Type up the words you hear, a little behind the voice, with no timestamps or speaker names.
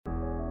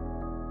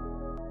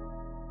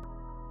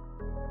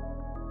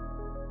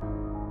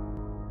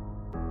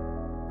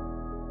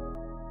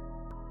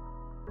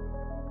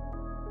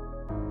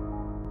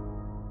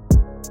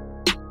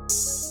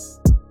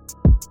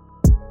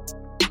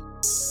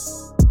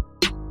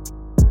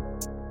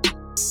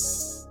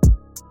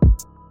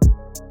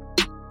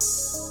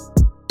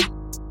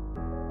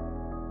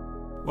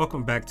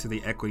Welcome back to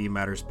the Equity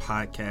Matters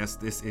podcast.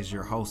 This is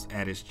your host,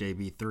 Addis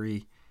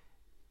JB3.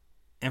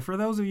 And for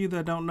those of you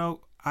that don't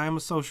know, I am a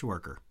social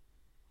worker.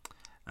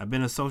 I've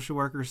been a social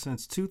worker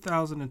since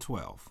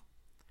 2012.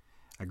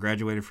 I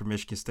graduated from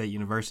Michigan State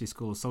University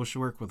School of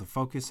Social Work with a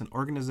focus in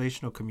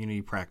organizational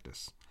community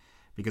practice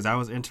because I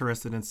was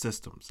interested in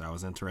systems. I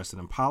was interested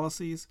in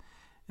policies,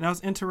 and I was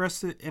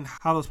interested in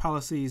how those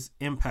policies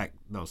impact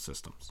those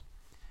systems.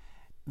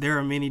 There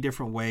are many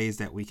different ways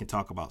that we can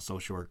talk about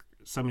social work,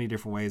 so many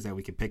different ways that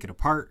we can pick it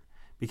apart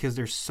because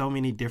there's so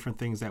many different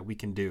things that we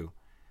can do.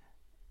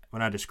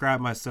 When I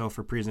describe myself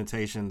for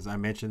presentations, I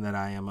mention that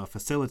I am a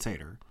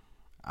facilitator,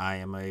 I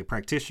am a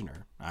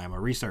practitioner, I am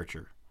a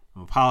researcher,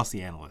 I'm a policy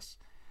analyst.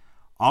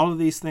 All of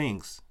these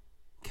things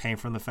came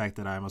from the fact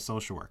that I am a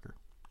social worker.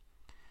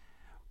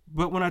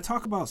 But when I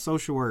talk about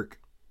social work,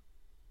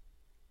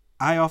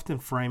 I often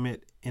frame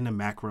it in a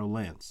macro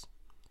lens.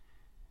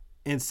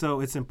 And so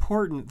it's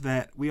important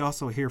that we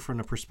also hear from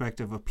the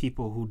perspective of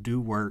people who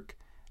do work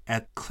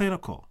at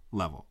clinical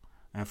level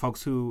and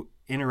folks who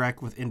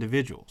interact with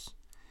individuals.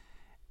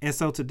 And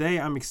so today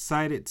I'm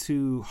excited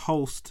to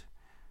host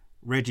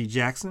Reggie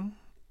Jackson,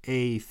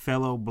 a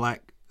fellow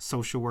Black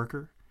social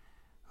worker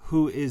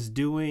who is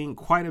doing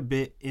quite a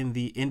bit in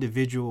the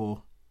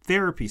individual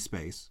therapy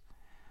space,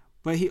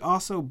 but he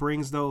also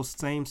brings those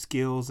same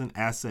skills and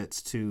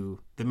assets to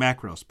the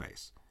macro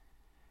space.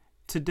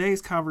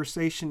 Today's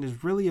conversation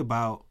is really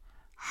about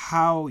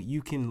how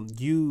you can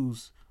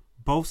use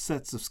both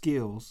sets of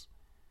skills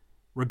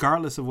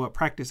regardless of what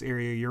practice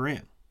area you're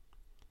in.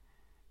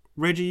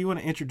 Reggie, you want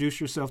to introduce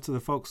yourself to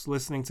the folks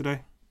listening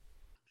today?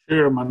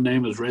 Sure. My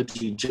name is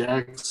Reggie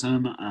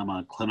Jackson. I'm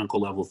a clinical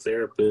level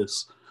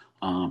therapist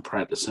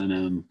practicing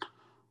in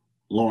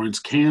Lawrence,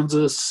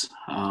 Kansas.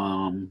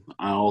 I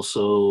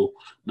also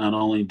not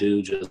only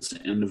do just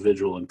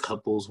individual and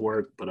couples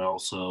work, but I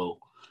also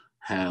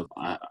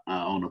I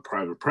own a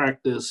private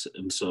practice,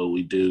 and so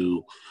we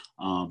do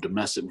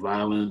domestic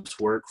violence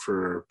work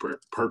for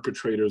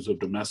perpetrators of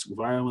domestic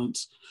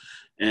violence.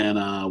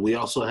 And we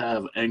also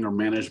have anger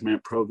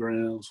management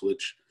programs,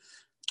 which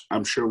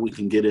I'm sure we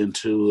can get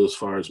into as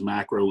far as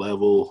macro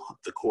level.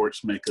 The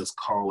courts make us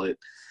call it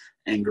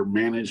anger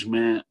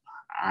management.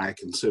 I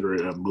consider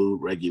it a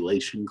mood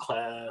regulation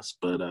class,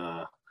 but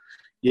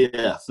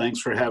yeah, thanks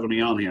for having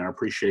me on here. I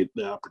appreciate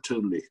the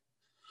opportunity.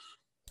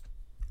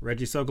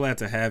 Reggie, so glad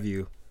to have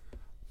you.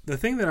 The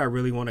thing that I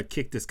really want to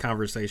kick this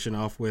conversation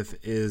off with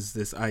is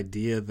this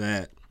idea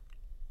that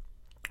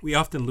we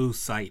often lose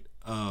sight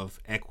of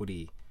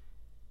equity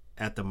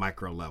at the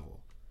micro level.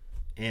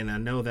 And I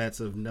know that's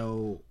of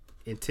no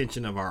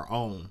intention of our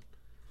own,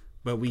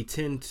 but we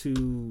tend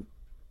to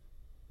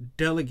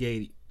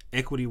delegate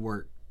equity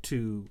work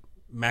to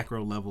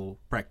macro level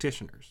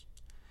practitioners.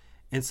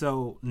 And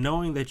so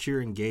knowing that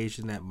you're engaged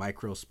in that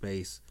micro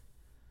space,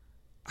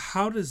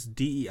 how does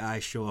DEI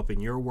show up in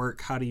your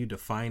work? How do you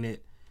define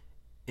it?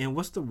 And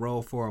what's the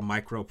role for a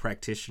micro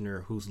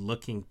practitioner who's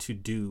looking to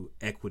do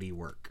equity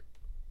work?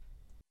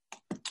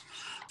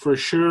 For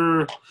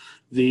sure,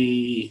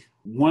 a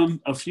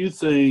few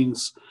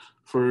things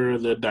for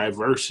the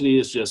diversity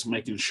is just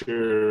making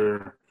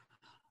sure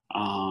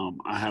I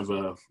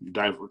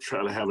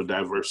try to have a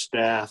diverse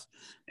staff,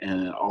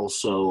 and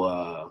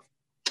also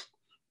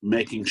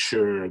making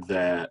sure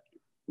that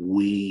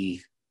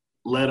we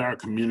let our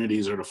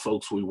communities or the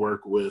folks we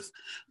work with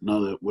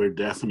know that we're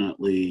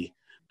definitely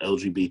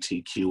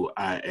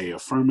LGBTQIA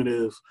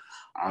affirmative.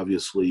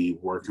 Obviously,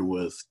 working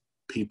with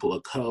people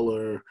of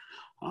color.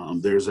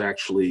 There's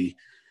actually,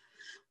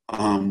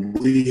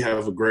 we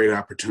have a great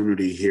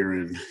opportunity here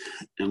in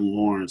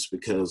Lawrence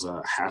because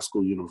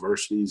Haskell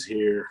University is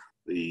here,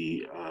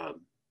 the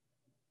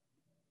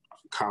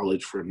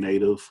college for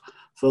Native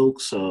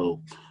folks.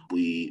 So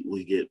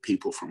we get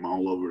people from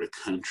all over the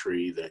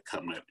country that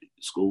come to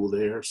school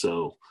there.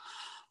 So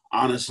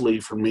honestly,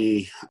 for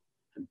me, I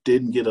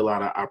didn't get a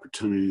lot of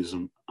opportunities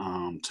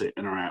to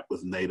interact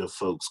with Native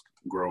folks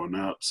growing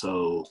up.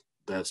 So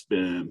that's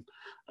been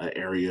an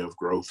area of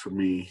growth for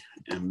me.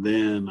 And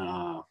then,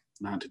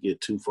 not to get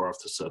too far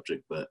off the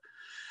subject, but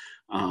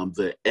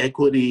the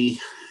equity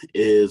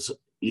is,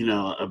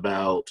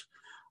 about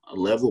a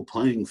level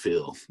playing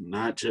field,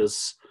 not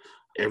just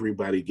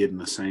everybody getting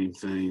the same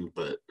thing,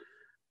 but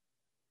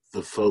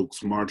the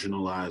folks,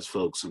 marginalized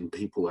folks and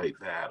people like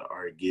that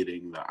are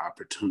getting the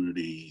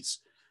opportunities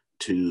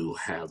to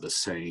have the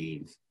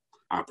same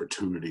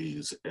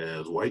opportunities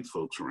as white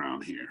folks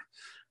around here.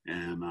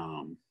 And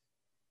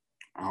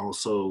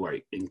also,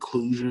 like,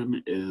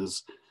 inclusion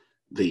is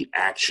the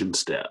action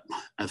step.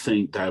 I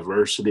think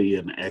diversity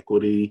and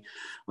equity,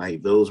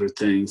 like, those are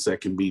things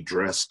that can be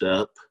dressed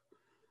up.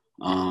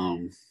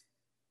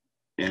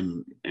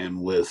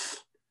 And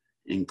with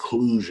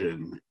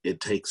inclusion, it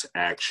takes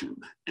action.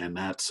 And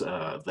that's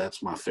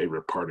my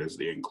favorite part, is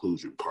the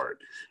inclusion part.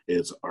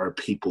 Is, are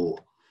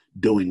people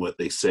doing what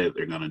they said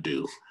they're going to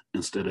do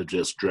instead of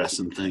just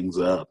dressing things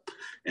up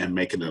and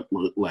making it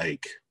look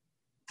like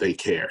they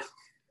care?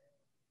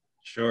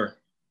 Sure.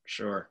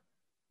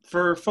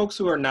 For folks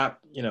who are not,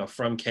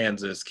 from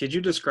Kansas, could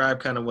you describe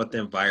kind of what the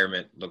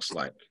environment looks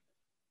like?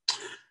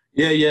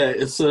 Yeah.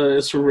 It's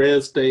a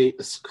red state.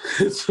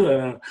 It's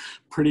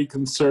pretty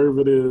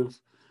conservative.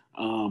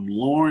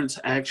 Lawrence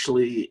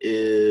actually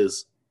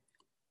is,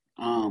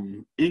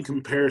 in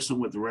comparison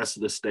with the rest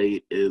of the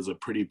state, is a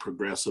pretty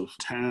progressive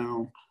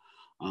town.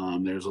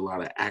 There's a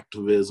lot of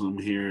activism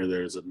here.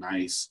 There's a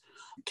nice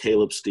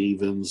Caleb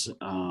Stevens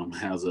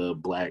has a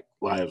Black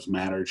Lives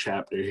Matter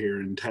chapter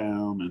here in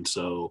town, and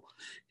so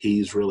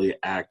he's really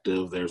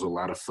active. There's a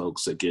lot of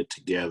folks that get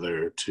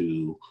together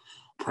to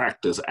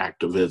practice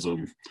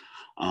activism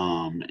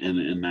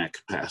in that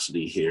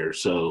capacity here.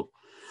 So,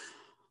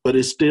 but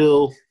it's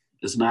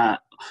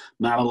not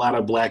a lot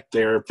of Black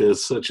therapists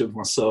such as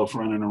myself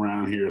running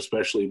around here,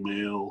 especially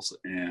males.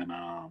 And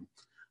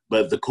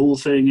but the cool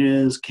thing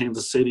is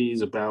Kansas City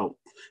is about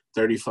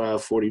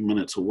 35, 40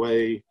 minutes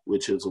away,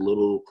 which is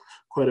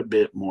quite a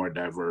bit more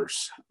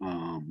diverse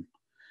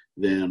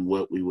than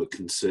what we would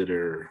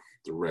consider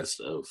the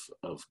rest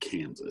of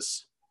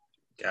Kansas.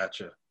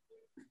 Gotcha.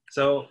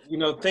 So,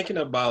 thinking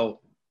about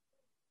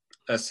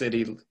a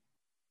city,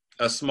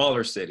 a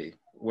smaller city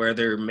where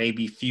there may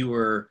be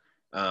fewer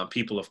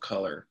people of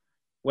color,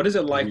 what is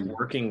it like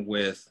working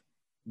with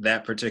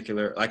that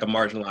particular, like a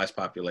marginalized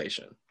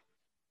population?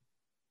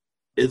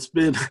 It's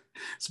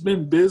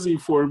been busy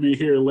for me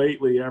here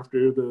lately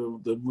after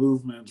the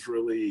movement's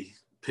really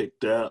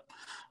picked up.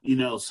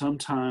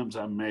 Sometimes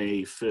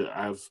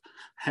I've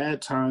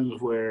had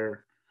times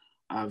where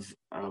I've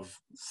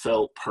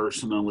felt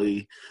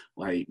personally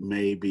like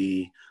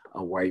maybe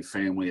a white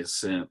family has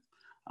sent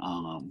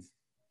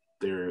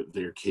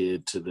their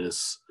kid to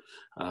this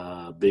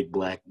big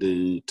Black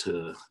dude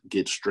to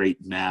get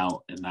straightened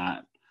out and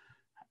not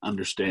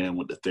understand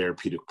what the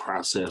therapeutic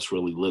process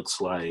really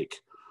looks like,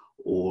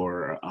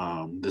 or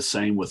the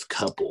same with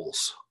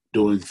couples,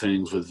 doing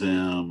things with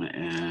them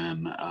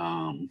and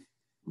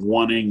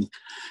wanting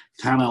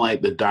kind of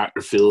like the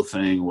Dr. Phil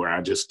thing where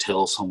I just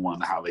tell someone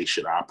how they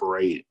should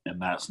operate,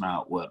 and that's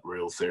not what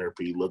real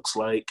therapy looks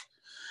like.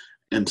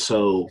 And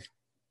so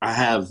I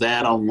have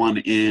that on one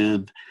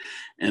end,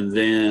 and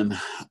then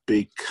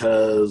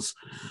because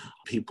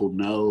people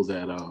know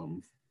that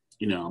I'm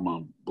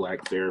a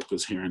Black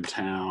therapist here in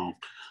town,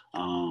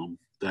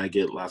 that I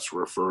get lots of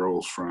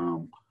referrals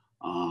from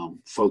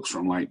folks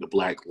from like the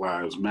Black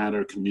Lives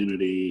Matter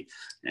community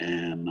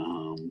and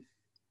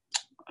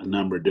a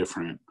number of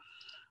different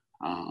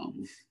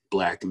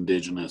Black,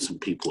 Indigenous,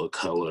 and people of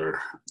color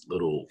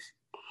little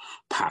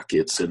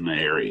pockets in the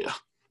area.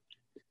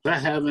 I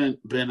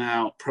haven't been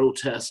out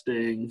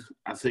protesting.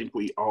 I think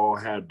we all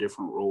have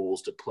different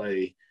roles to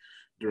play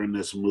during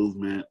this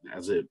movement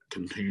as it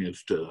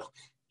continues to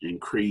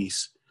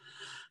increase.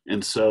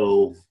 And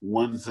so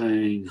one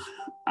thing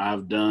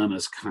I've done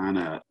is kind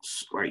of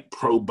like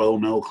pro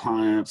bono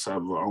clients.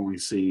 I've only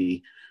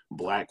see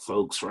Black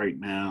folks right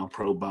now,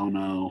 pro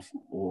bono,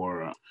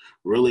 or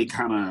really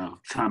kind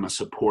of trying to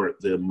support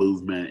the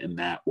movement in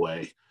that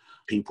way.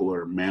 People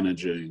are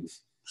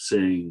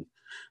seeing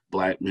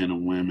Black men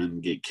and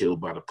women get killed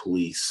by the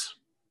police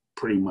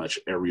pretty much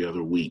every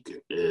other week.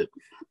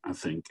 I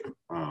think,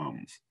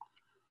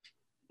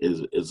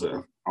 is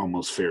a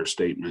almost fair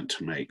statement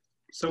to make.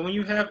 So when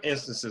you have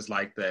instances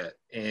like that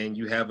and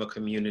you have a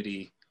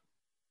community,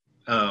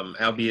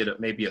 albeit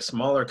maybe a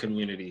smaller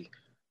community,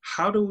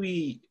 how do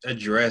we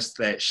address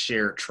that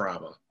shared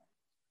trauma?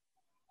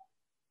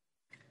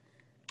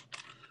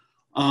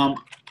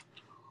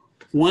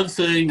 One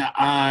thing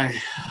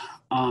I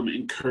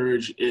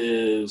encourage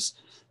is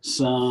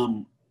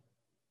some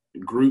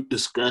group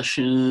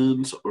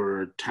discussions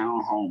or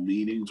town hall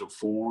meetings or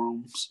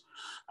forums.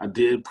 I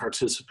did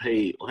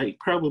participate like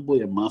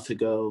probably a month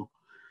ago.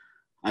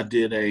 I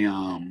did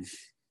a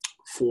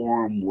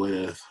forum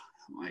with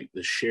like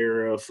the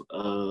sheriff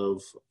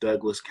of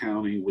Douglas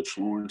County, which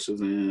Lawrence is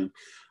in,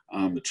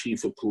 the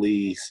chief of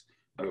police,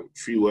 a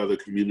few other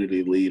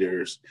community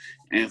leaders,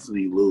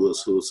 Anthony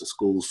Lewis, who is the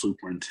school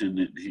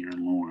superintendent here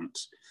in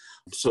Lawrence.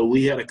 So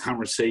we had a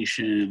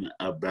conversation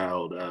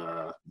about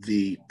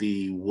the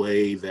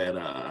way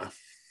that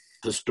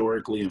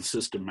historically and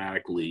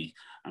systematically,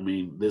 I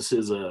mean, this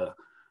is a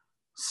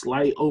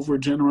slight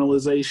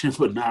overgeneralization,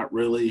 but not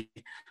really,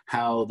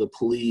 how the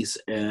police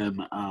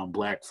and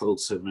Black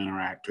folks have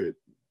interacted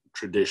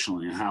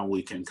traditionally and how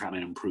we can kind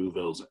of improve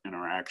those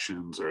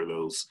interactions, or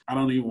those, I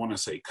don't even want to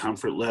say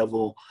comfort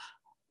level.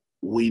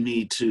 We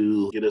need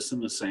to get us in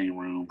the same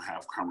room,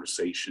 have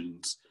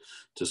conversations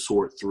to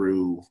sort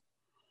through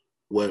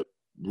what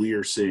we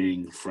are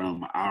seeing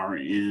from our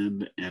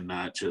end, and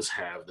not just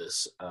have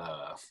this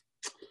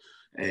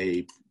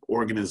a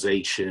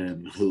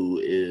organization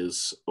who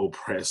is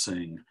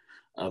oppressing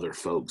other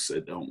folks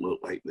that don't look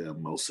like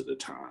them most of the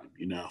time,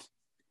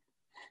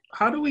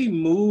 How do we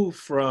move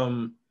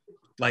from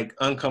like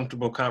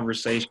uncomfortable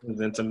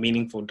conversations into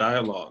meaningful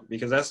dialogue?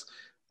 Because that's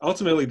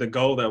ultimately the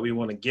goal that we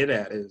want to get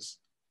at. Is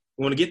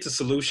we want to get to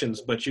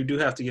solutions, but you do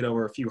have to get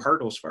over a few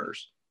hurdles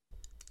first.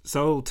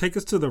 So take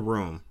us to the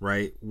room,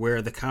 right,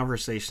 where the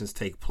conversations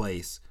take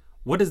place.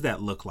 What does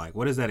that look like?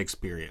 What is that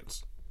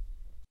experience?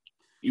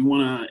 You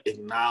want to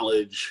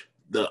acknowledge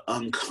the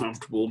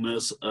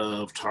uncomfortableness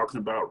of talking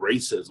about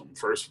racism,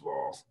 first of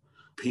all.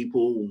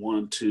 People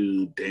want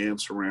to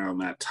dance around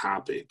that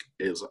topic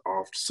as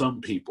oft.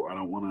 Some people, I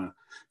don't want to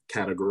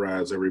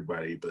categorize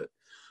everybody, but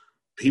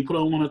people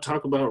don't want to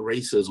talk about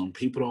racism.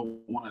 People don't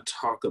want to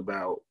talk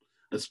about,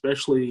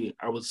 especially,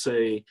 I would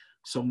say,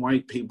 some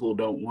white people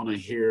don't want to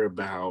hear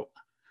about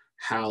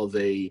how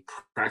they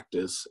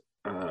practice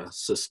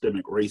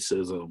systemic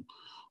racism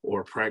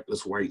or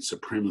practice white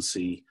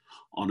supremacy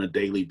on a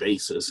daily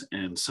basis.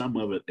 And some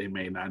of it they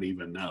may not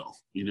even know,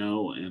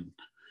 and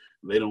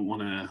they don't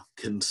want to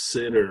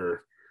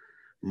consider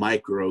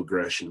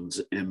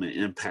microaggressions and the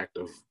impact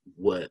of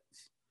what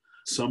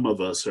some of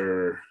us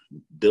are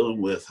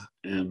dealing with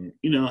and,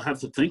 have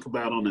to think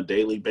about on a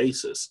daily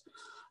basis.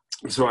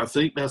 So I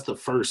think that's the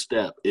first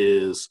step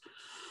is,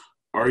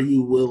 are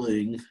you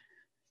willing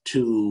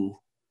to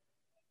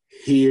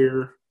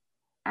hear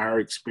our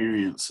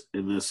experience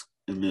in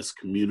this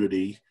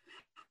community?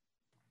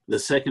 The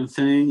second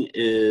thing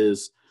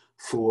is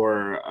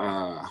for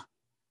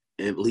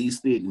at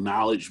least the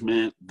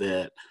acknowledgement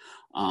that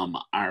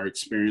our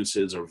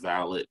experiences are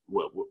valid.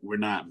 We're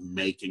not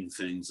making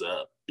things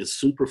up. It's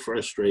super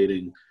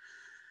frustrating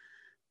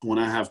when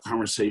I have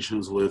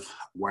conversations with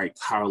white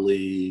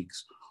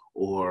colleagues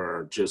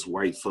or just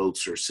white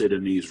folks or sit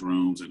in these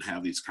rooms and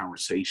have these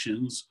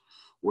conversations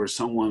where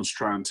someone's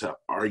trying to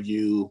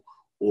argue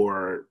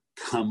or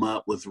come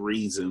up with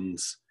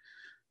reasons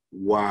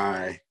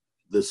why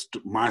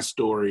my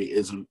story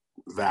isn't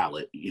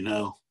valid,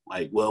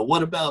 Like, well,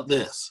 what about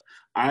this?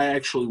 I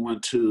actually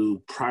went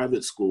to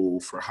private school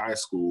for high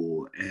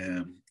school,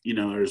 and,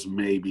 there's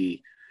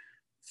maybe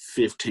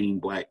 15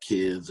 Black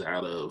kids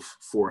out of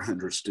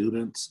 400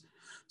 students.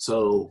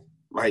 So,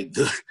 like,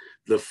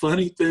 the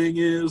funny thing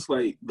is,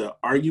 like, the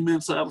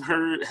arguments I've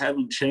heard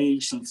haven't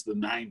changed since the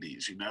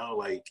 90s,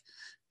 Like,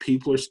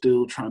 people are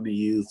still trying to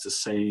use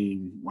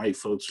white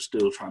folks are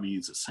still trying to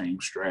use the same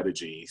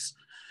strategies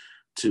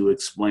to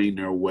explain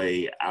their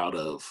way out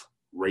of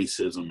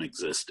racism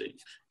existing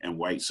and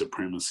white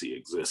supremacy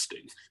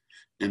existing.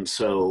 And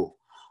so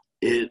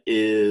it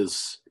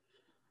is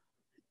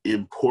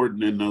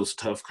important in those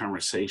tough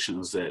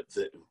conversations that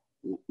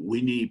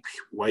we need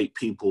white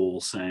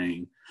people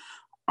saying,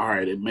 all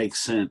right, it makes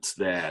sense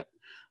that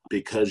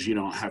because you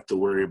don't have to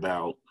worry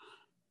about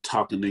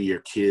talking to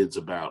your kids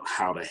about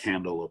how to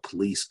handle a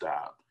police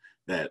stop,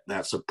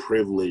 that's a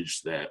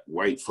privilege that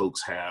white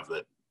folks have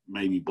that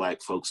maybe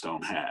Black folks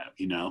don't have,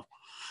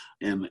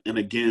 And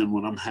again,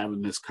 when I'm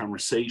having this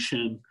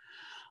conversation,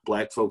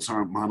 Black folks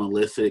aren't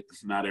monolithic.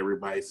 Not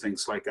everybody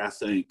thinks like I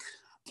think.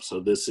 So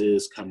this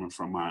is coming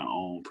from my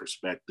own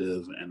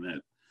perspective, and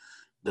it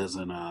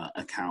doesn't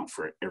account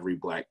for every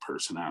Black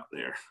person out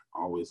there.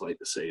 I always like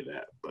to say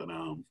that. But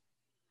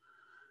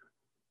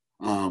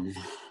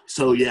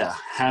so yeah,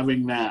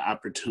 having that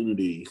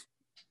opportunity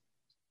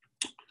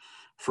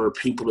for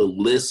people to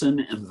listen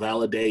and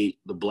validate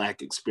the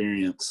Black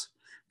experience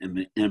and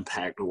the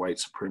impact of white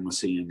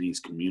supremacy in these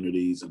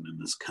communities and in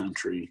this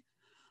country,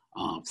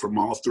 from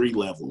all three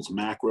levels: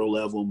 macro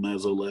level,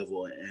 meso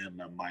level, and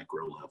the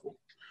micro level.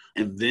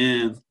 And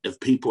then if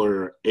people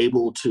are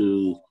able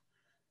to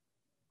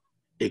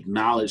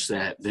acknowledge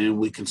that, then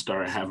we can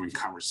start having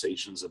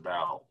conversations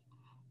about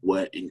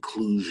what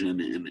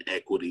inclusion and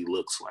equity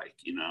looks like,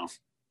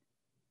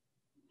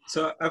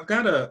 So I've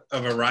got a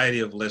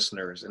variety of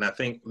listeners, and I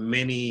think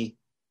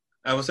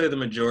I would say the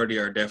majority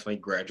are definitely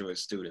graduate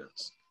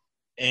students.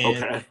 And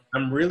Okay.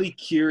 I'm really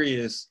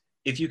curious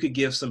if you could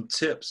give some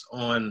tips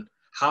on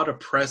how to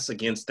press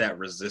against that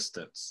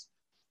resistance.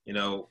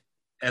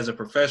 As a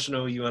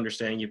professional, you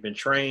understand, you've been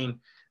trained.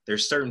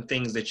 There's certain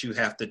things that you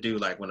have to do,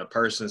 like when a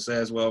person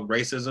says, well,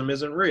 racism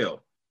isn't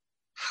real.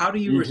 How do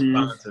you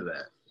respond to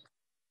that?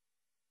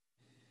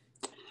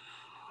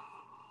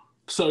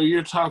 So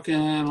you're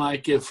talking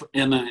like if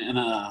in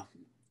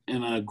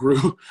a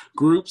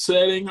group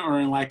setting or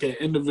in like an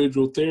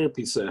individual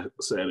therapy setting?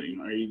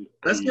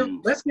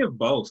 Let's give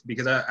both,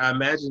 because I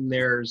imagine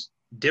there's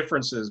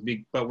differences,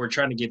 but we're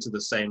trying to get to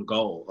the same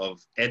goal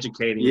of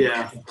educating,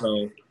 yeah,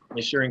 so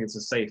ensuring it's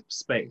a safe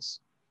space.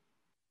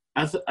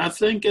 I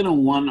think in a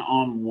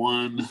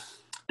one-on-one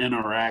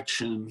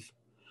interaction,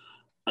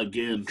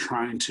 again,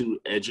 trying to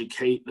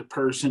educate the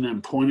person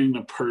and pointing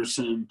the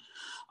person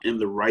in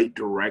the right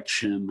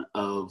direction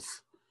of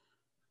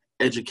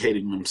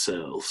educating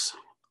themselves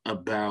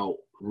about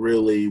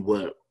really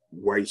what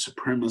white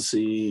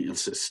supremacy and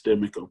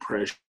systemic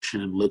oppression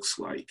looks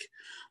like.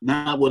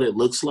 Not what it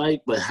looks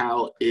like, but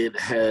how it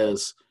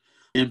has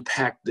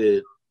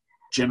impacted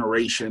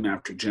generation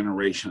after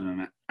generation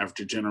and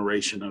after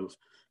generation of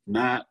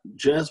not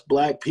just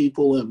Black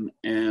people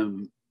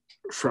and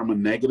from a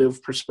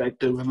negative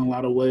perspective in a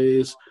lot of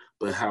ways,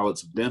 but how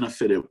it's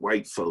benefited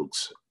white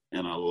folks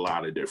in a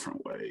lot of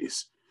different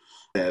ways.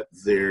 That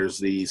there's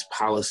these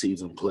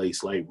policies in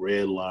place like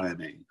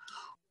redlining,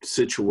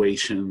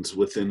 situations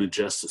within the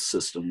justice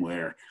system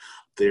where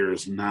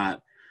there's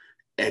not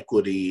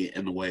equity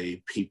in the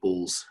way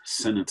people's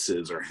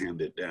sentences are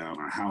handed down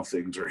or how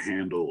things are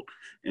handled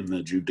in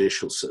the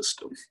judicial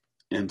system.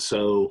 And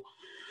so,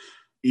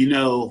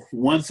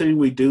 one thing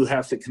we do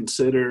have to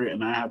consider,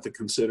 and I have to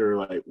consider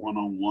like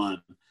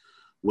one-on-one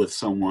with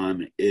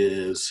someone,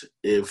 is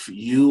if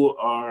you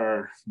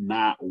are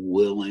not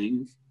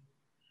willing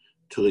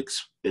to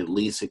at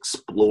least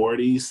explore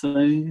these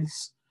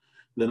things,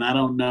 then I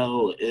don't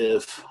know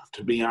if,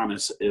 to be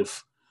honest,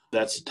 if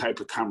that's the type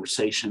of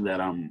conversation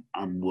that I'm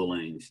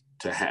willing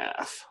to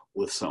have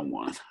with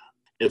someone.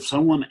 If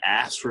someone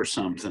asks for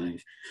something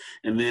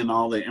and then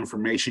all the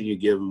information you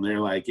give them, they're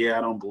like, yeah,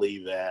 I don't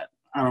believe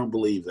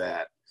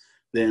that,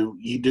 then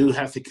you do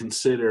have to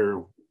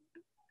consider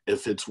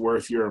if it's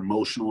worth your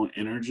emotional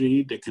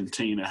energy to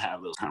continue to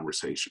have those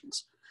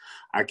conversations.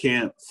 I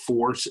can't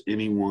force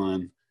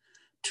anyone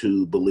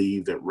to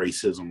believe that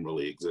racism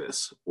really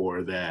exists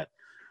or that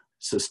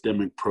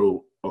systemic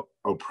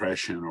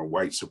oppression or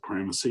white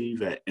supremacy,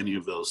 that any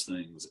of those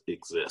things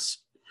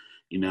exist.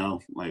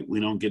 Like, we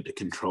don't get to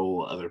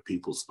control other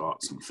people's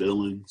thoughts and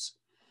feelings.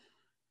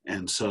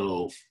 And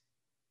so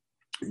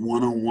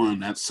one-on-one,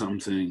 that's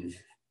something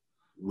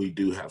we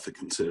do have to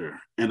consider.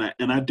 And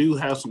I do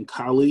have some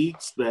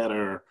colleagues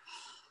that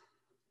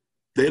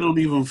they don't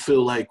even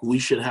feel like we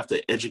should have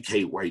to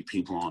educate white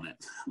people on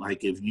it.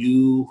 Like,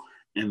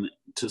 and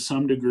to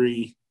some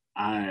degree,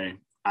 I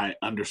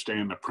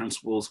understand the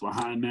principles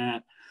behind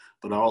that,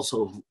 but I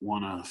also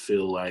want to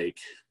feel like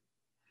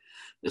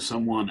if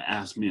someone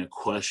asks me a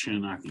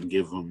question, I can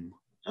give them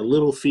a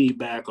little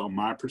feedback on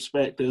my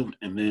perspective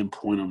and then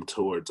point them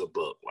towards a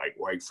book like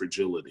White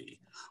Fragility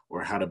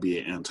or How to Be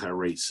an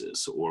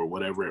Anti-Racist or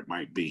whatever it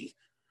might be.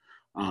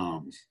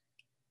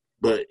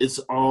 But it's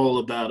all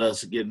about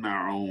us doing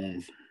our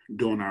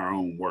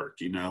own work,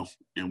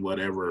 in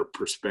whatever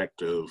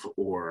perspective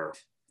or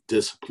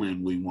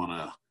discipline we want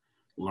to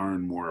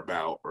learn more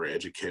about or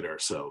educate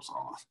ourselves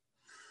on.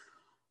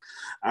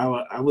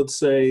 I would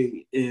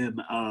say in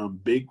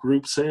big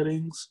group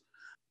settings,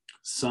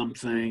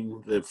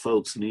 something that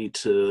folks need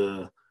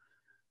to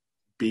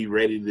be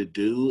ready to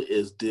do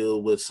is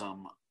deal with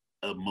some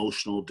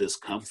emotional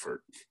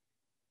discomfort.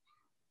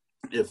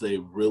 If they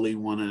really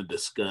want to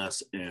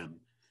discuss and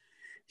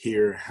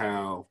hear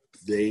how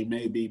they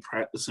may be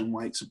practicing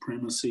white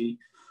supremacy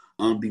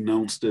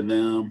unbeknownst to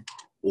them,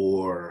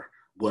 or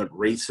what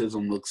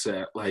racism looks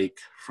at like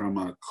from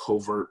a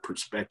covert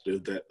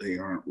perspective that they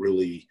aren't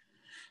really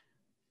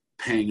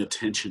paying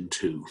attention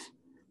to,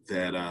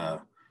 that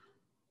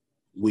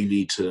we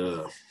need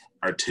to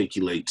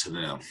articulate to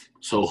them.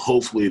 So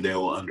hopefully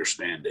they'll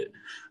understand it.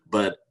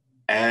 But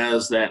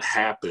as that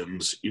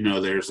happens,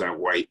 there's that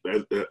white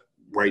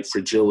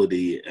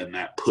fragility and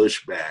that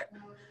pushback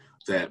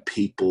that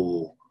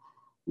people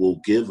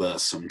will give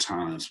us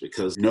sometimes,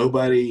 because I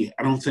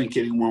don't think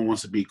anyone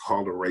wants to be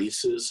called a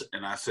racist.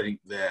 And I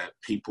think that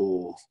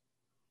people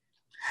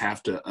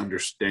have to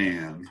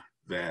understand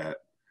that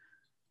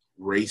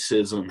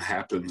racism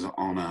happens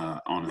on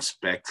a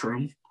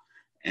spectrum,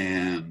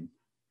 and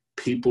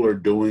people are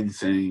doing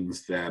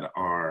things that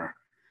are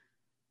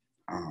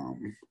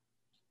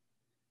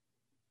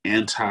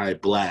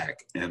anti-Black,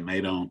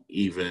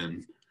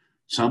 and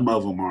some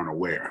of them aren't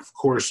aware. Of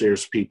course,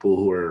 there's people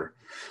who are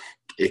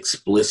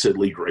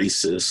explicitly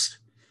racist,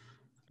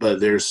 but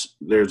there's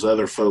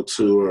other folks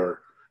who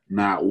are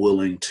not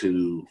willing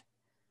to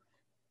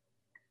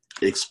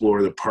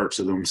explore the parts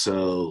of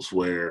themselves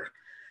where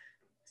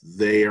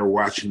they are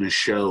watching a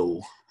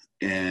show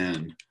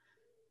and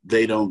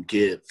they don't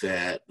get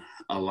that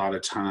a lot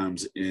of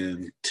times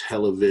in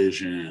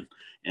television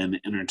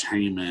and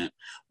entertainment,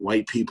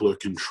 white people are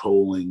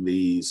controlling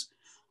these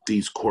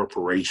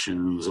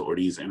corporations or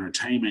these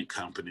entertainment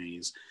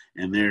companies,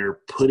 and they're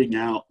putting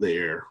out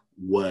there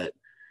what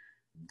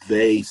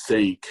they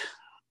think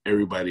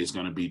everybody's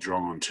going to be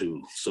drawn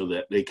to so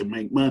that they can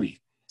make money.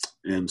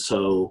 And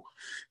so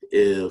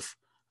if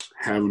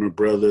having a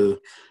brother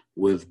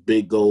with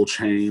big gold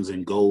chains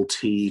and gold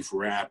teeth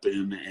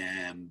rapping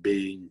and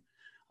being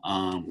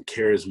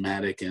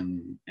charismatic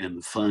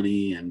and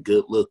funny and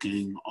good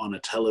looking on a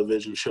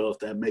television show, if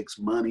that makes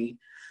money,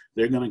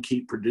 they're going to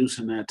keep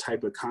producing that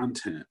type of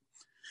content.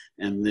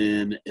 And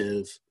then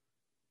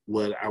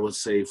what I would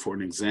say, for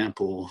an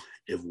example,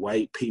 if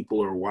white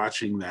people are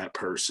watching that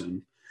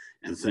person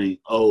and think,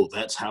 oh,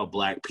 that's how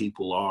Black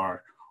people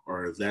are,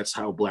 or that's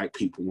how Black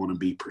people want to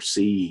be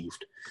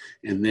perceived,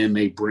 and then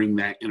they bring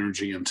that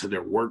energy into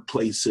their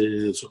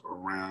workplaces,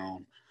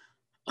 around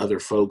other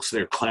folks,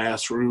 their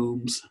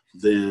classrooms,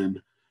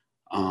 then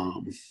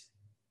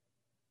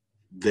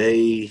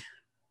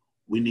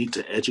we need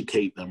to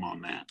educate them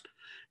on that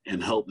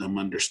and help them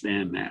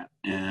understand that.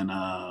 And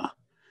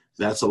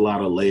that's a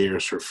lot of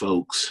layers for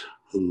folks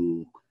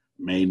who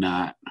may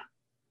not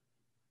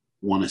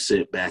want to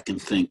sit back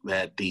and think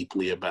that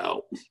deeply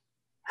about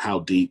how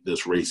deep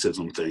this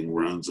racism thing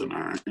runs in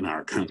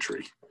our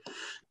country.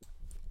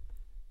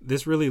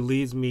 This really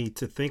leads me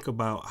to think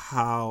about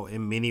how,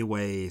 in many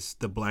ways,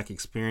 the Black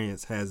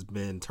experience has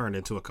been turned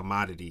into a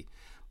commodity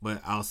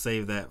but I'll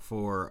save that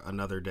for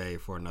another day,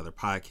 for another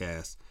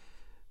podcast.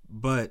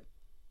 But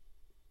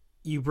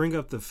you bring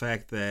up the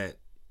fact that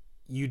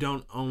you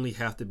don't only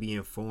have to be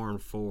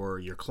informed for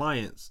your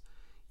clients,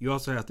 you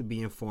also have to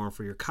be informed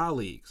for your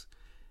colleagues.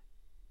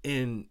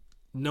 And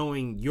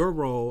knowing your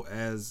role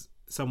as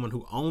someone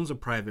who owns a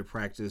private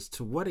practice,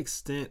 to what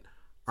extent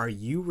are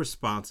you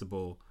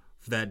responsible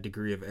for that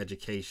degree of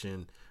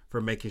education, for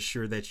making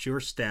sure that your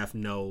staff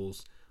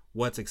knows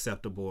what's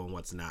acceptable and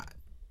what's not?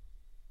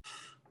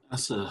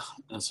 That's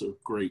a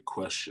great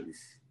question.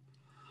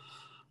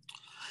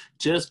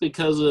 Just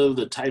because of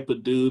the type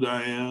of dude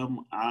I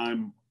am,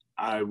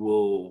 I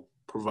will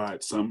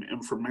provide some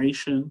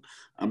information.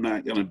 I'm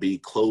not going to be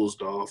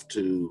closed off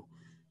to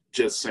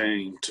just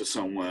saying to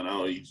someone,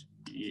 "Oh,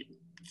 you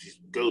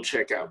go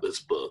check out this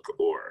book,"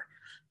 or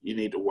 "You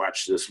need to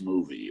watch this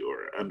movie,"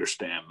 or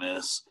 "Understand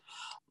this."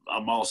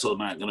 I'm also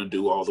not going to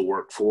do all the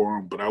work for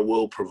them, but I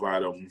will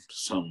provide them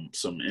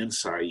some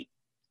insight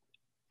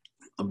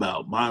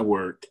about my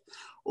work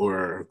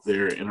or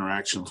their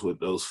interactions with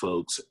those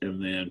folks,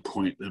 and then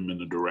point them in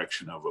the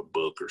direction of a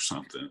book or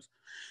something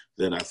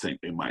that I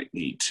think they might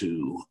need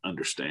to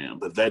understand.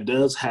 But that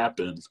does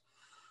happen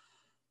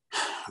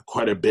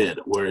quite a bit,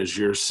 whereas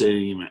you're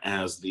sitting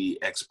as the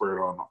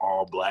expert on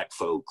all Black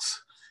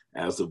folks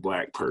as a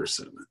Black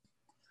person.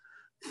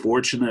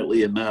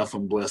 Fortunately enough,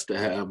 I'm blessed to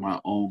have my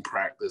own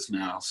practice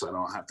now, so I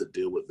don't have to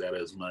deal with that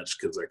as much,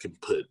 because I can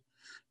put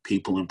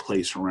people in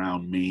place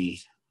around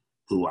me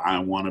who I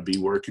want to be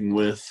working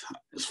with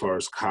as far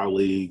as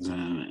colleagues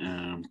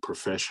and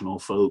professional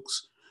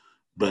folks.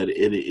 But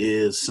it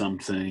is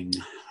something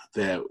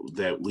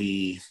that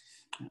we,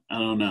 I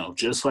don't know,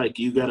 just like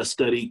you got to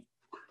study,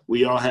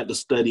 we all had to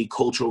study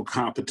cultural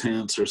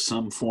competence or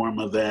some form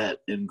of that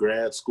in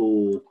grad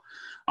school.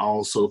 I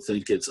also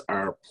think it's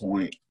our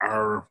point,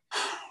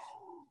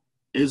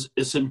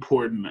 it's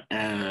important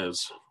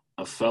as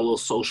a fellow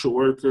social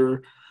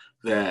worker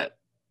that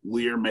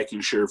we are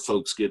making sure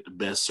folks get the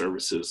best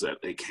services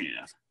that they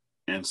can.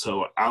 And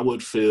so I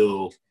would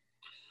feel,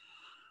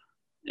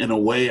 in a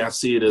way, I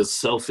see it as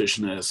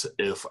selfishness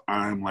if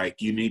I'm like,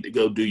 you need to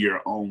go do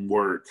your own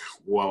work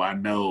while I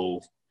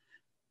know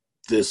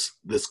this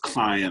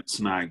client's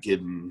not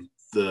getting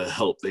the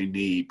help they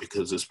need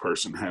because this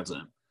person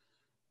hasn't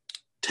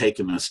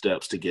taken the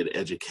steps to get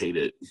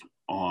educated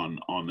on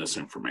this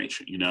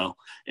information, you know?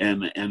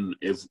 And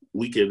if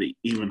we could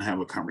even have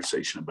a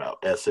conversation about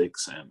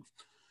ethics and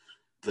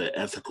the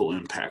ethical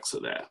impacts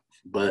of that.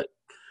 But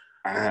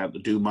I have to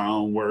do my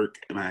own work,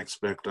 and I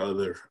expect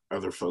other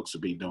folks to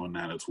be doing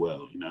that as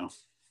well, you know?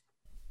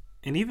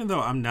 And even though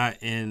I'm not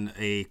in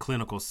a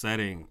clinical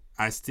setting,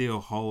 I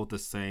still hold the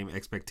same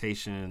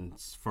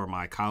expectations for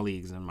my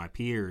colleagues and my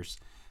peers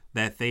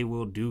that they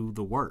will do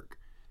the work,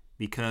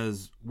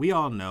 because we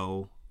all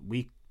know,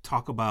 we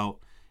talk about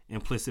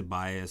implicit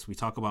bias, we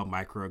talk about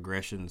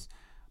microaggressions,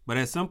 but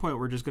at some point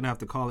we're just going to have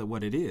to call it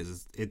what it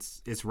is.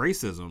 It's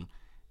racism.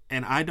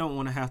 And I don't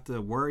want to have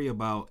to worry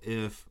about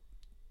if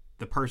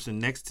the person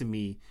next to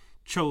me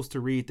chose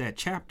to read that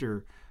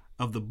chapter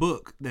of the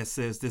book that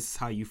says this is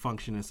how you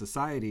function in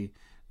society,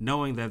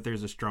 knowing that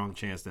there's a strong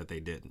chance that they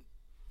didn't.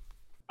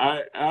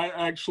 I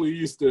actually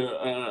used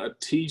to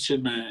teach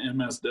in the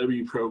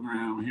MSW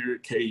program here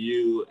at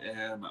KU,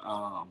 and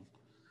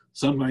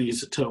something I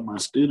used to tell my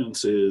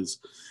students is,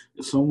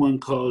 if someone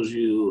calls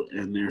you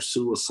and they're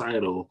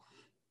suicidal,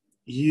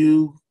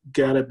 you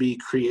got to be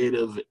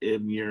creative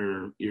in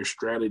your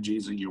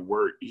strategies and your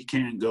work. You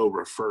can't go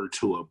refer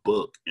to a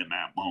book in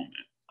that moment.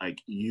 Like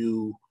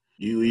you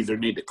either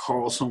need to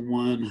call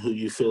someone who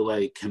you feel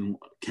like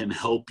can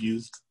help you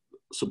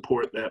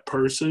support that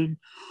person,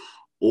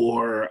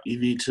 or you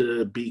need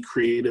to be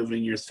creative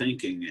in your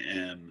thinking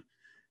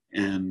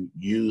and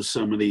use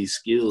some of these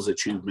skills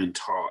that you've been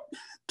taught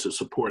to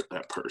support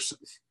that person.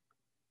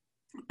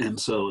 And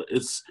so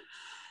it's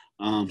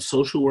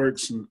social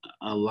works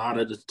a lot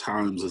of the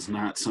times is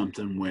not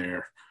something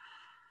where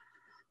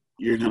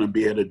you're going to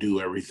be able to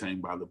do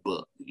everything by the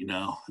book, you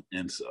know?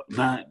 And so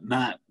not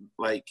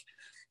like,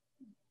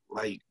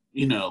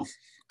 you know,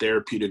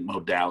 therapeutic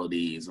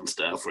modalities and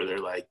stuff where they're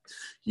like,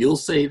 you'll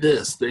say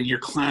this, then your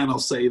client will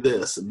say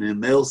this, and then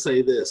they'll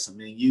say this, and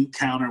then you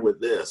counter with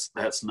this.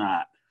 That's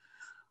not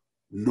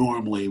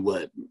normally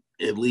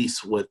at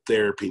least what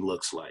therapy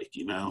looks like,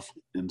 you know?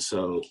 And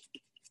so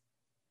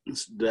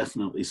it's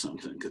definitely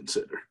something to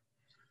consider.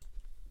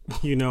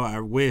 You know, I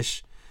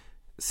wish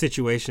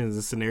situations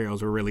and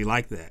scenarios were really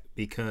like that,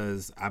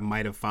 because I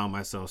might have found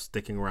myself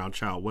sticking around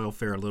child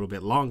welfare a little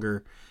bit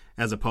longer,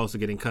 as opposed to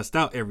getting cussed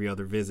out every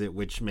other visit,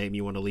 which made me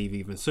want to leave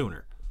even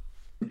sooner.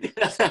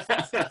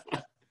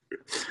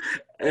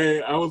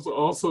 Hey, I was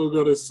also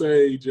going to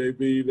say,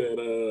 JB,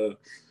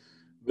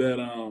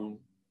 that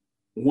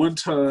one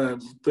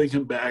time,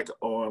 thinking back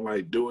on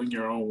like doing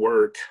your own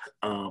work,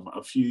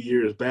 a few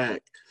years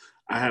back,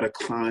 I had a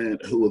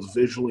client who was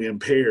visually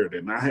impaired,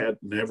 and I had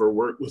never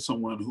worked with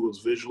someone who was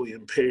visually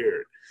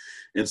impaired.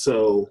 And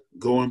so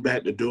going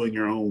back to doing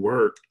your own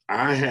work,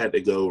 I had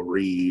to go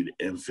read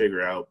and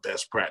figure out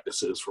best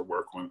practices for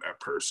working with that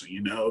person.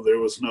 You know, there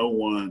was no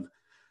one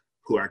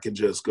who I could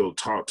just go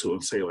talk to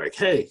and say like,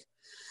 hey,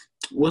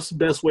 what's the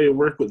best way to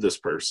work with this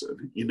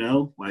person? You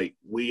know, like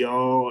we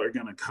all are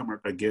going to come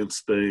up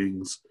against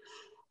things,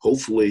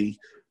 hopefully,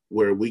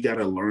 where we got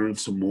to learn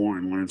some more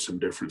and learn some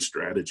different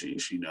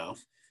strategies, you know?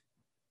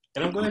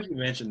 And I'm glad you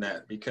mentioned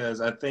that,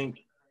 because I think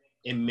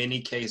in many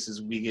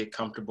cases we get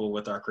comfortable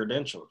with our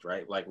credentials,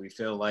 right? Like we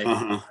feel like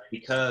Uh-huh.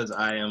 because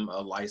I am a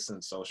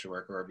licensed social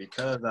worker or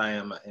because I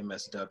am an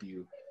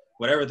MSW,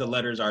 whatever the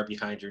letters are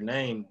behind your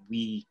name,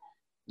 we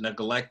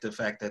neglect the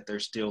fact that they're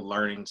still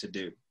learning to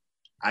do.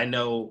 I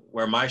know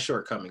where my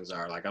shortcomings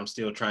are. Like I'm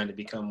still trying to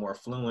become more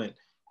fluent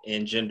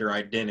in gender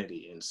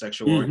identity and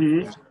sexual Mm-hmm.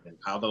 orientation and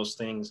how those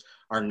things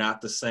are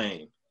not the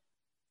same.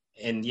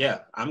 And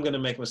yeah, I'm going to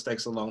make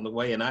mistakes along the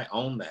way, and I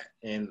own that.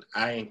 And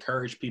I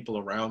encourage people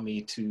around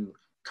me to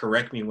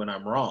correct me when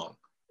I'm wrong.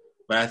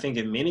 But I think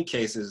in many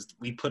cases,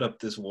 we put up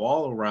this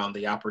wall around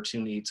the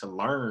opportunity to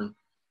learn,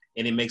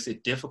 and it makes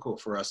it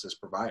difficult for us as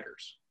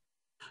providers.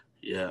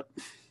 Yeah.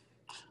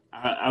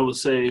 I would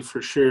say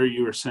for sure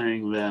you were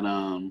saying that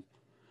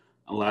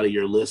a lot of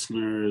your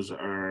listeners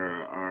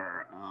are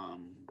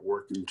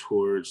working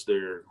towards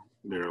their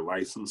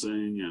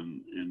licensing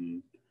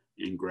and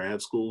in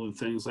grad school and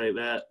things like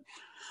that.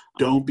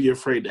 Don't be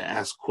afraid to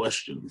ask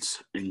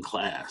questions in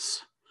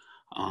class,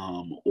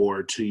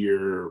 or to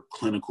your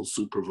clinical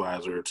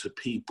supervisor, to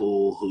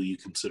people who you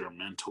consider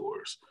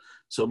mentors.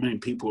 So many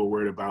people are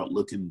worried about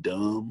looking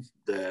dumb,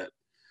 that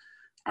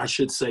I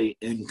should say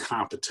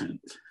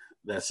incompetent.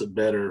 That's a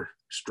better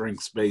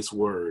strengths-based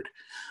word,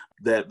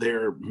 that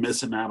they're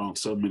missing out on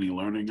so many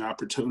learning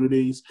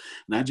opportunities.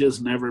 And I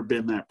just never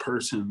been that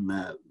person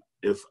that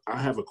if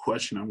I have a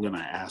question, I'm going to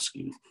ask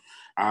you.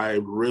 I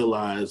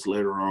realized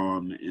later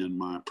on in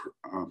my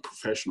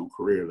professional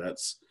career,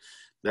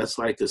 that's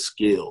like a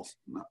skill.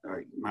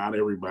 Not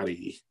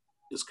everybody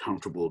is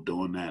comfortable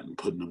doing that and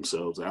putting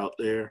themselves out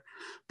there,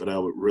 but I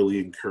would really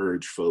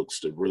encourage folks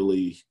to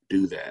really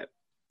do that.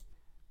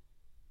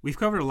 We've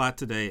covered a lot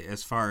today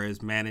as far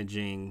as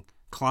managing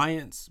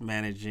clients,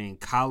 managing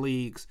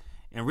colleagues,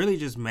 and really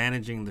just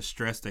managing the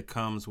stress that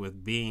comes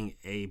with being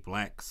a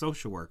Black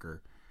social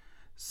worker.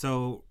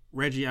 So,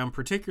 Reggie, I'm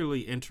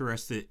particularly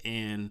interested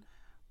in,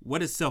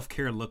 what does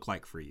self-care look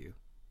like for you?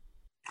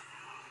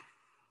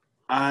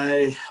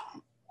 I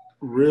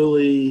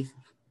really,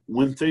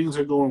 when things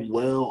are going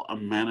well,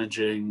 I'm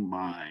managing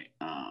my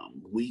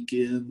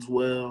weekends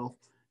well.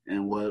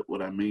 And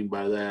what I mean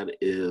by that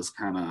is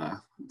kind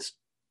of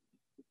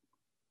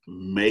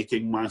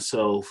making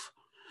myself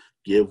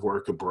give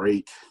work a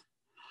break.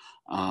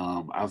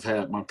 I've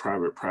had my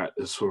private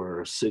practice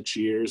for 6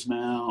 years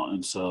now.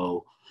 And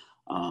so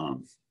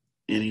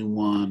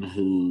anyone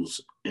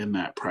who's in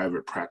that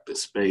private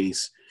practice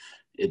space,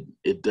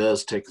 it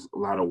does take a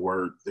lot of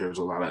work. There's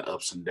a lot of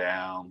ups and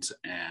downs.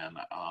 And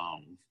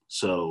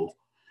so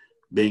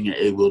being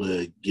able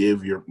to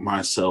give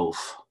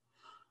myself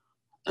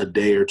a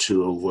day or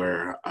two of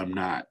where I'm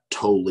not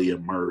totally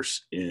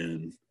immersed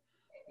in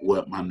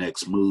what my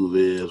next move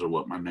is or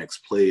what my next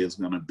play is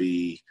going to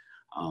be,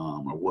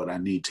 or what I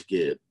need to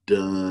get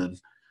done.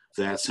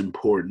 That's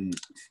important.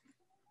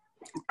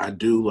 I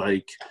do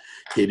like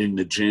hitting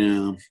the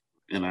gym,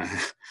 and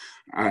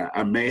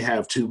I may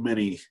have too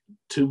many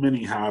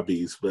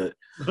hobbies, but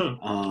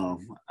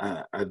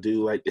I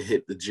do like to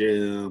hit the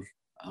gym.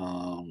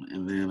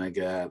 And then I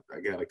got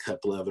a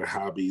couple other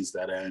hobbies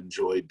that I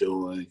enjoy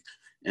doing,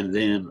 and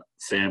then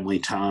family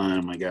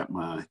time. I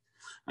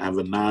have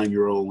a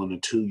 9-year-old and a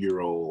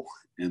 2-year-old,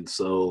 and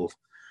so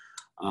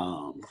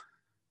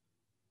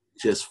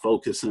just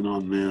focusing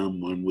on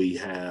them when we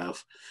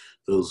have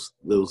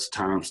those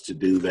times to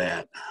do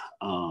that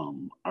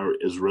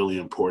is really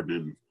important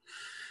and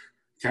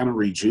kind of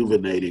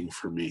rejuvenating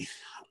for me.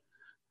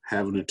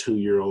 Having a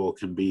 2-year-old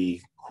can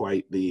be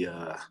quite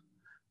the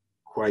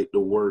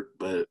work,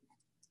 but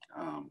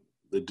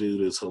the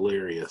dude is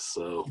hilarious,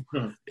 so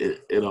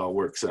it all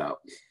works out.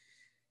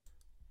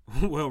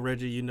 Well,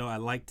 Reggie, I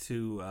like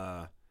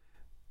to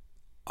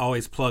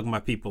always plug my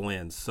people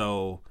in.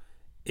 So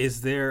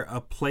is there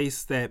a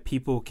place that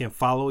people can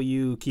follow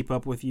you, keep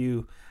up with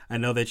you? I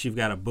know that you've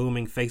got a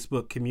booming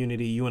Facebook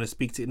community. You want to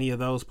speak to any of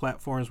those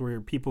platforms where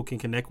people can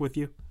connect with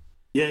you?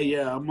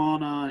 Yeah. I'm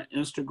on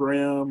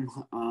Instagram.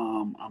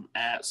 I'm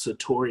at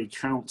Satori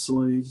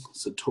Counseling.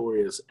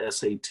 Satori is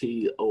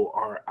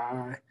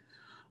Satori.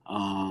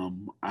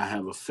 I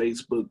have a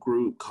Facebook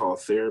group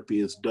called Therapy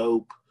is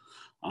Dope.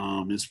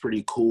 It's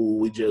pretty cool.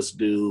 We just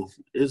do,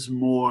 it's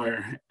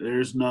more,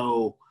 there's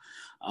no,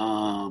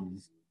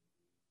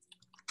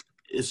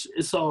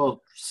 it's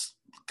all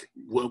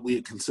what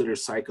we consider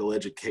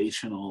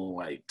psychoeducational,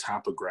 like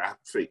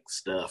topographic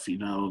stuff.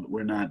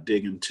 We're not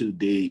digging too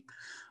deep.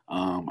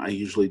 I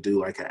usually do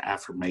like an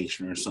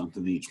affirmation or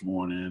something each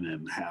morning,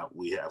 and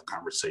we have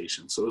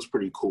conversations. So it's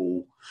pretty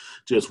cool.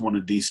 Just want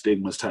to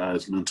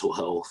destigmatize mental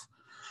health,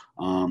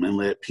 and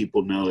let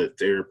people know that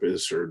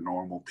therapists are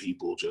normal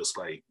people, just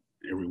like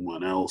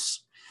everyone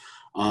else.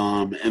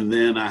 And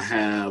then I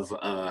have,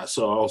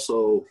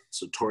 also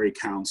Satori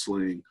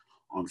Counseling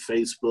on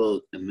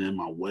Facebook, and then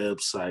my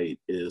website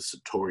is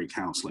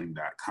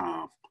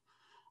satoricounseling.com.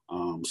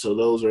 So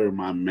those are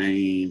my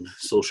main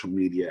social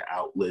media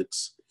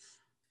outlets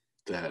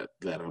that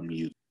I'm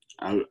using.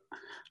 I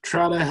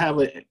try to have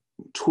a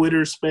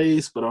Twitter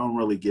space, but I don't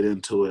really get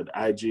into it.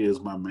 IG is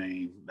my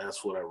main.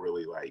 That's what I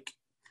really like.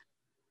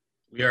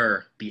 We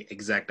are the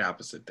exact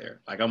opposite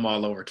there. Like, I'm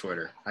all over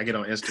Twitter. I get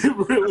on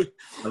Instagram. Really?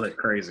 I look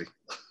crazy.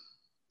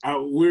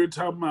 We're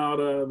talking about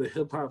the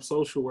hip hop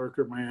social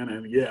worker, man.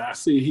 And yeah, I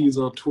see he's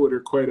on Twitter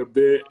quite a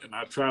bit, and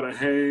I try to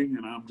hang,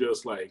 and I'm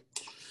just like,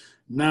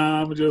 nah,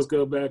 I'm going to just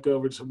go back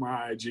over to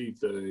my IG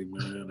thing,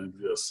 man, and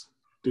just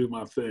do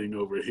my thing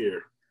over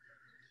here.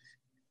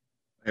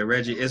 Hey,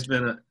 Reggie, it's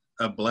been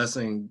a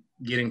blessing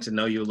getting to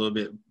know you a little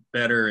bit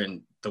better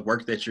and the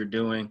work that you're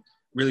doing.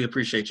 Really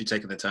appreciate you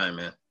taking the time,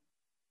 man.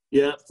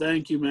 Yeah,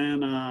 thank you,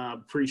 man.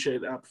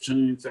 Appreciate the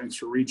opportunity. Thanks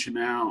for reaching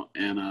out,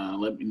 and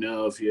let me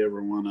know if you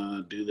ever want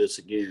to do this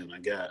again. I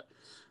got,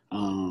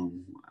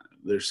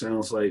 there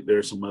sounds like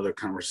there's some other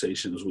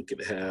conversations we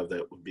could have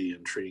that would be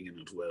intriguing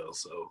as well.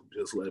 So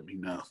just let me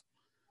know.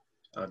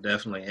 Oh,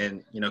 definitely.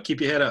 And,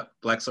 keep your head up.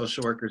 Black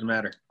social workers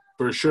matter.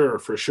 For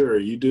sure.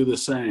 You do the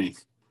same.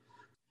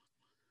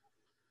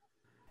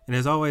 And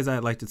as always,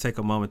 I'd like to take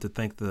a moment to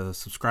thank the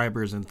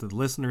subscribers and the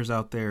listeners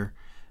out there.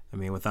 I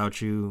mean,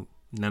 without you,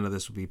 none of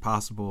this would be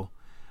possible.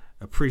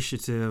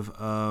 Appreciative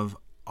of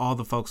all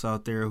the folks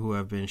out there who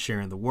have been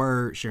sharing the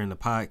word, sharing the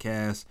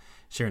podcast,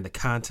 sharing the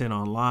content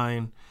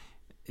online.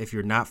 If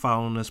you're not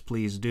following us,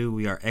 please do.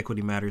 We are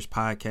Equity Matters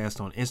Podcast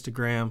on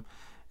Instagram.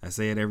 I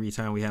say it every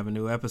time we have a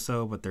new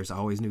episode, but there's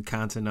always new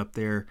content up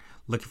there,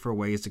 looking for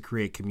ways to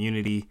create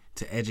community,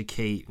 to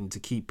educate, and to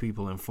keep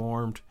people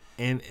informed.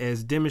 And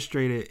as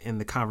demonstrated in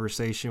the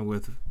conversation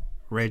with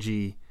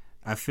Reggie,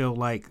 I feel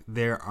like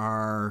there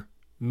are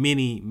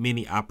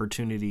many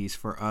opportunities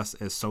for us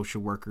as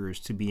social workers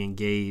to be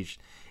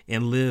engaged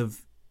and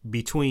live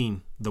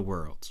between the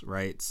worlds,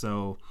 right?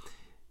 So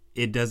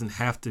it doesn't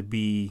have to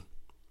be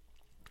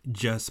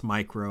just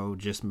micro,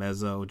 just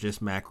meso,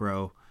 just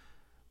macro,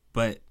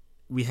 but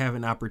we have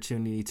an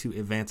opportunity to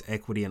advance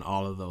equity in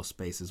all of those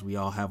spaces. We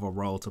all have a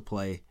role to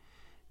play,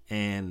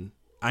 and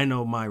I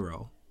know my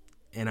role,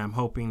 and I'm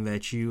hoping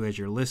that you, as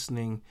you're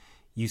listening,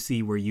 you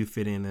see where you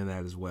fit in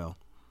that as well.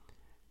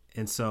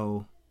 And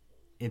so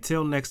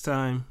until next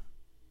time,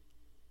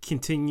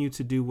 continue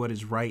to do what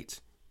is right,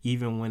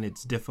 even when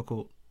it's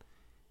difficult,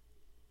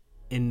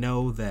 and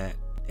know that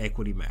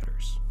equity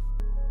matters.